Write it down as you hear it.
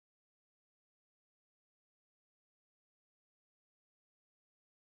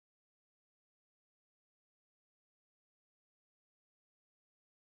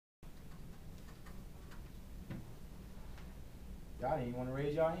y'all didn't even want to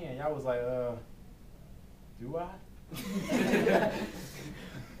raise y'all hand. Y'all was like, do I?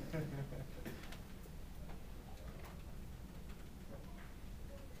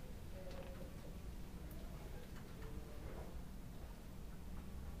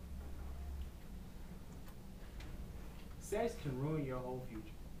 Sex can ruin your whole future.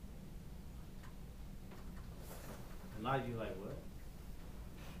 A lot of you like, what?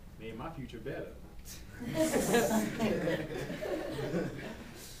 Made my future better.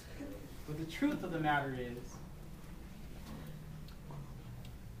 But the truth of the matter is,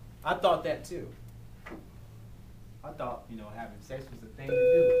 I thought that too. I thought, having sex was the thing to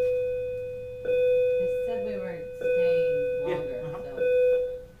do. They said we weren't staying longer, yeah.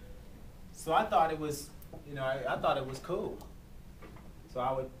 So I thought it was, I thought it was cool. So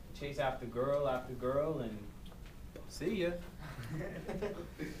I would chase after girl and see ya.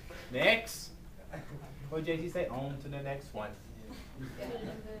 Next. What did JT say? On to the next one.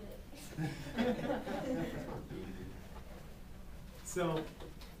 So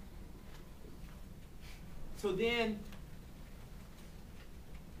then,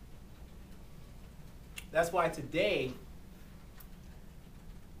 that's why today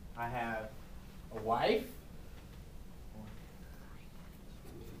I have a wife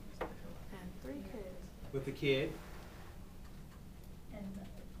And 3 kids. with a kid.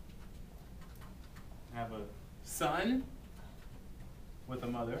 I have a son with a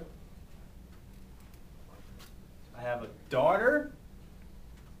mother. I have a daughter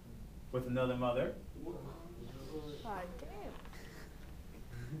with another mother. God damn.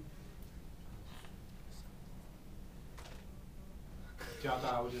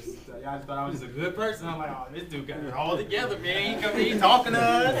 Y'all just thought I was just a good person. I'm like, oh, this dude got it all together, man. He coming, he talking to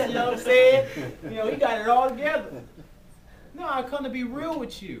us, you know what I'm saying? He got it all together. No, I come to be real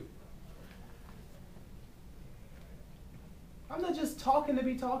with you. I'm not just talking to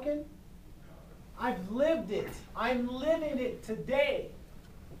be talking. I've lived it. I'm living it today.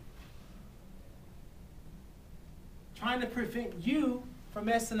 Trying to prevent you from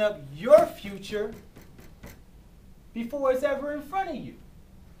messing up your future before it's ever in front of you.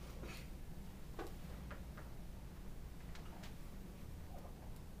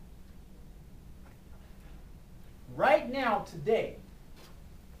 Right now, today,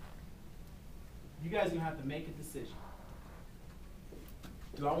 you guys are going to have to make a decision.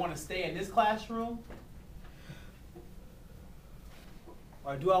 Do I want to stay in this classroom?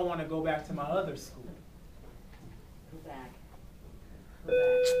 Or do I want to go back to my other school? Go back. Go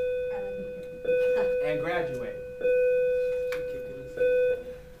back. And graduate.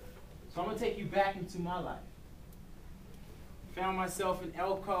 So I'm going to take you back into my life. Found myself in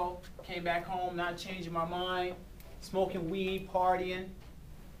Elko, came back home, not changing my mind, smoking weed, partying.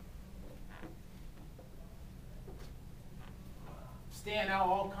 Staying out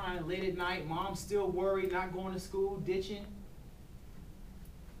all kind of late at night. Mom's still worried, not going to school, ditching.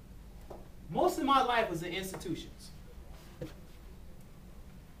 Most of my life was in institutions.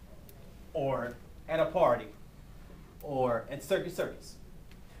 Or at a party. Or at Circus.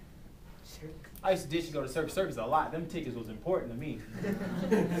 I used to ditch and go to Circus a lot. Them tickets was important to me.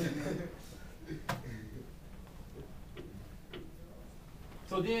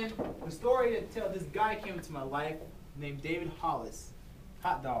 So then, the story to tell, this guy came into my life named David Hollis.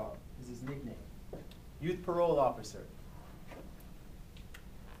 Hot Dog is his nickname. Youth parole officer.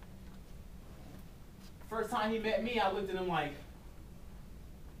 First time he met me, I looked at him like,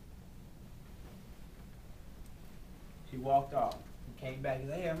 he walked off. He came back. He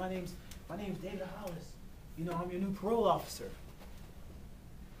said, hey, my name's David Hollis. I'm your new parole officer.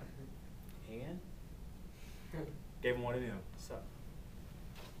 And gave him one of them. So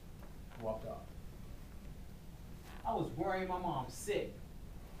walked off. I was worrying my mom sick.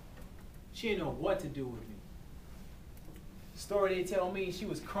 She didn't know what to do with me. Story they tell me, she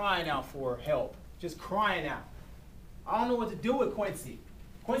was crying out for help. Just crying out. I don't know what to do with Quincy.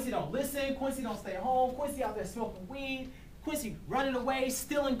 Quincy don't listen. Quincy don't stay home. Quincy out there smoking weed. Quincy running away,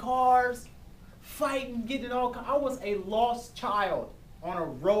 stealing cars, fighting, getting it all. I was a lost child on a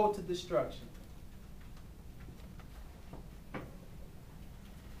road to destruction.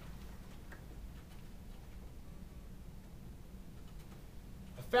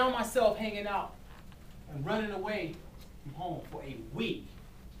 I found myself hanging out and running away from home for a week.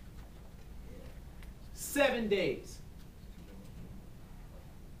 7 days.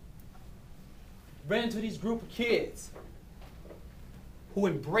 Ran into these group of kids who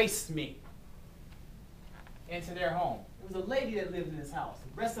embraced me into their home. It was a lady that lived in this house.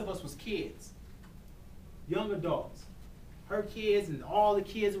 The rest of us was kids, young adults. Her kids and all the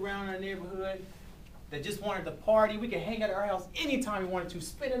kids around our neighborhood. that just wanted to party. We could hang out at our house anytime we wanted to.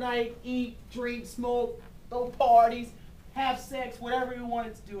 Spend the night, eat, drink, smoke, throw parties, have sex, whatever we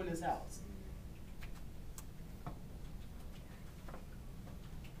wanted to do in this house.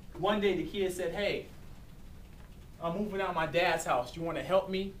 One day the kid said, hey, I'm moving out of my dad's house. You want to help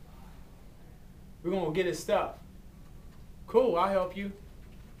me? We're going to get his stuff. Cool, I'll help you.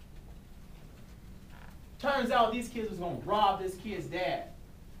 Turns out these kids was going to rob this kid's dad.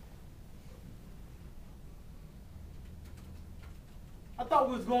 I thought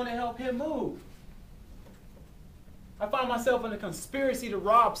we was going to help him move. I found myself in a conspiracy to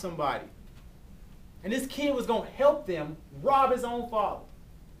rob somebody. And this kid was going to help them rob his own father.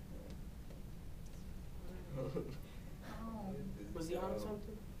 Was he on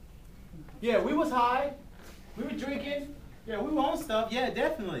something? Yeah, we was high. We were drinking. Yeah, we were on stuff. Yeah,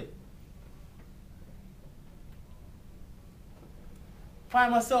 definitely.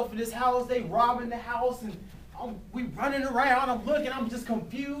 Find myself in this house. They robbing the house, and we running around. I'm looking. I'm just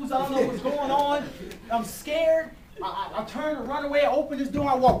confused. I don't know what's going on. I'm scared. I turn to run away. I open this door.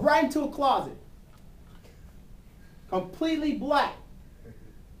 I walk right into a closet. Completely black.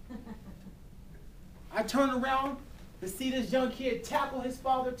 I turn around to see this young kid tackle his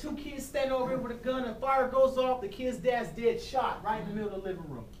father. Two kids stand over him with a gun. A fire goes off. The kid's dad's dead, shot right in the middle of the living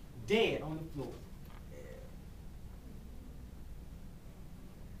room. Dead on the floor.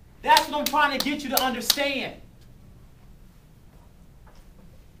 That's what I'm trying to get you to understand.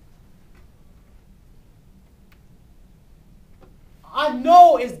 I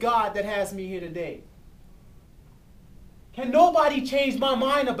know it's God that has me here today. Can nobody change my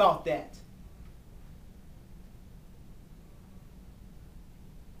mind about that?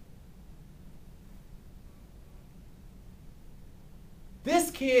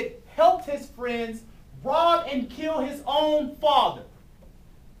 This kid helped his friends rob and kill his own father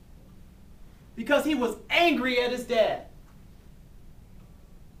because he was angry at his dad.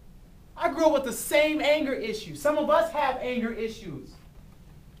 I grew up with the same anger issues. Some of us have anger issues.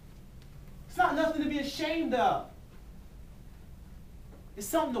 It's not nothing to be ashamed of. It's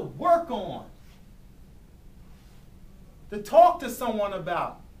something to work on, to talk to someone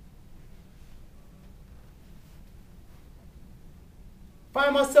about.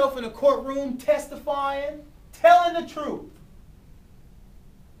 Find myself in a courtroom testifying, telling the truth.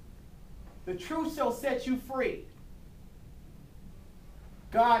 The truth shall set you free.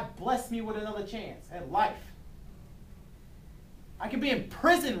 God bless me with another chance at life. I could be in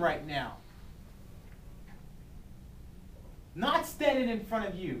prison right now. Not standing in front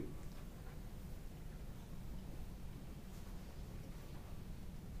of you.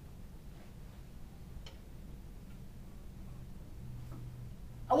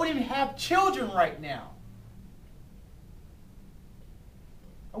 I wouldn't even have children right now.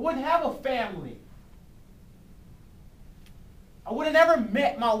 I wouldn't have a family. I would have never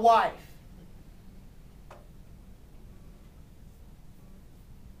met my wife.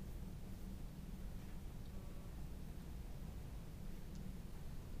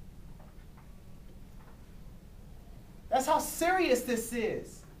 That's how serious this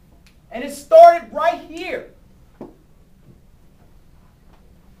is. And it started right here.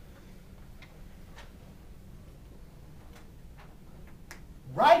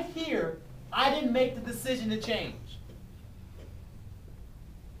 Right here, I didn't make the decision to change.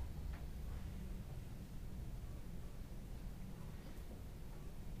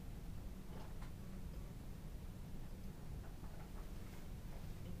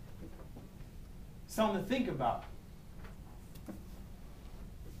 Something to think about.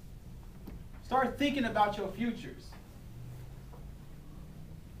 Start thinking about your futures.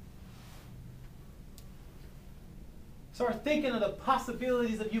 Start thinking of the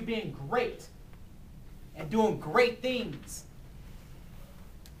possibilities of you being great and doing great things.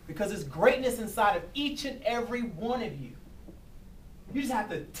 Because there's greatness inside of each and every one of you. You just have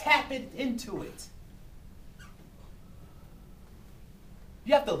to tap it into it.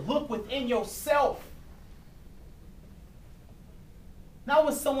 You have to look within yourself. Not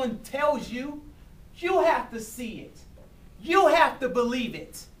when someone tells you, you have to see it. You have to believe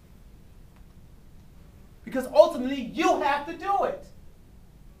it. Because ultimately, you have to do it.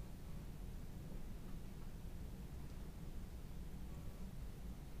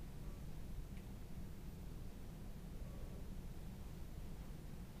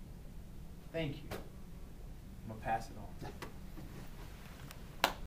 Thank you. I'm going to pass it on.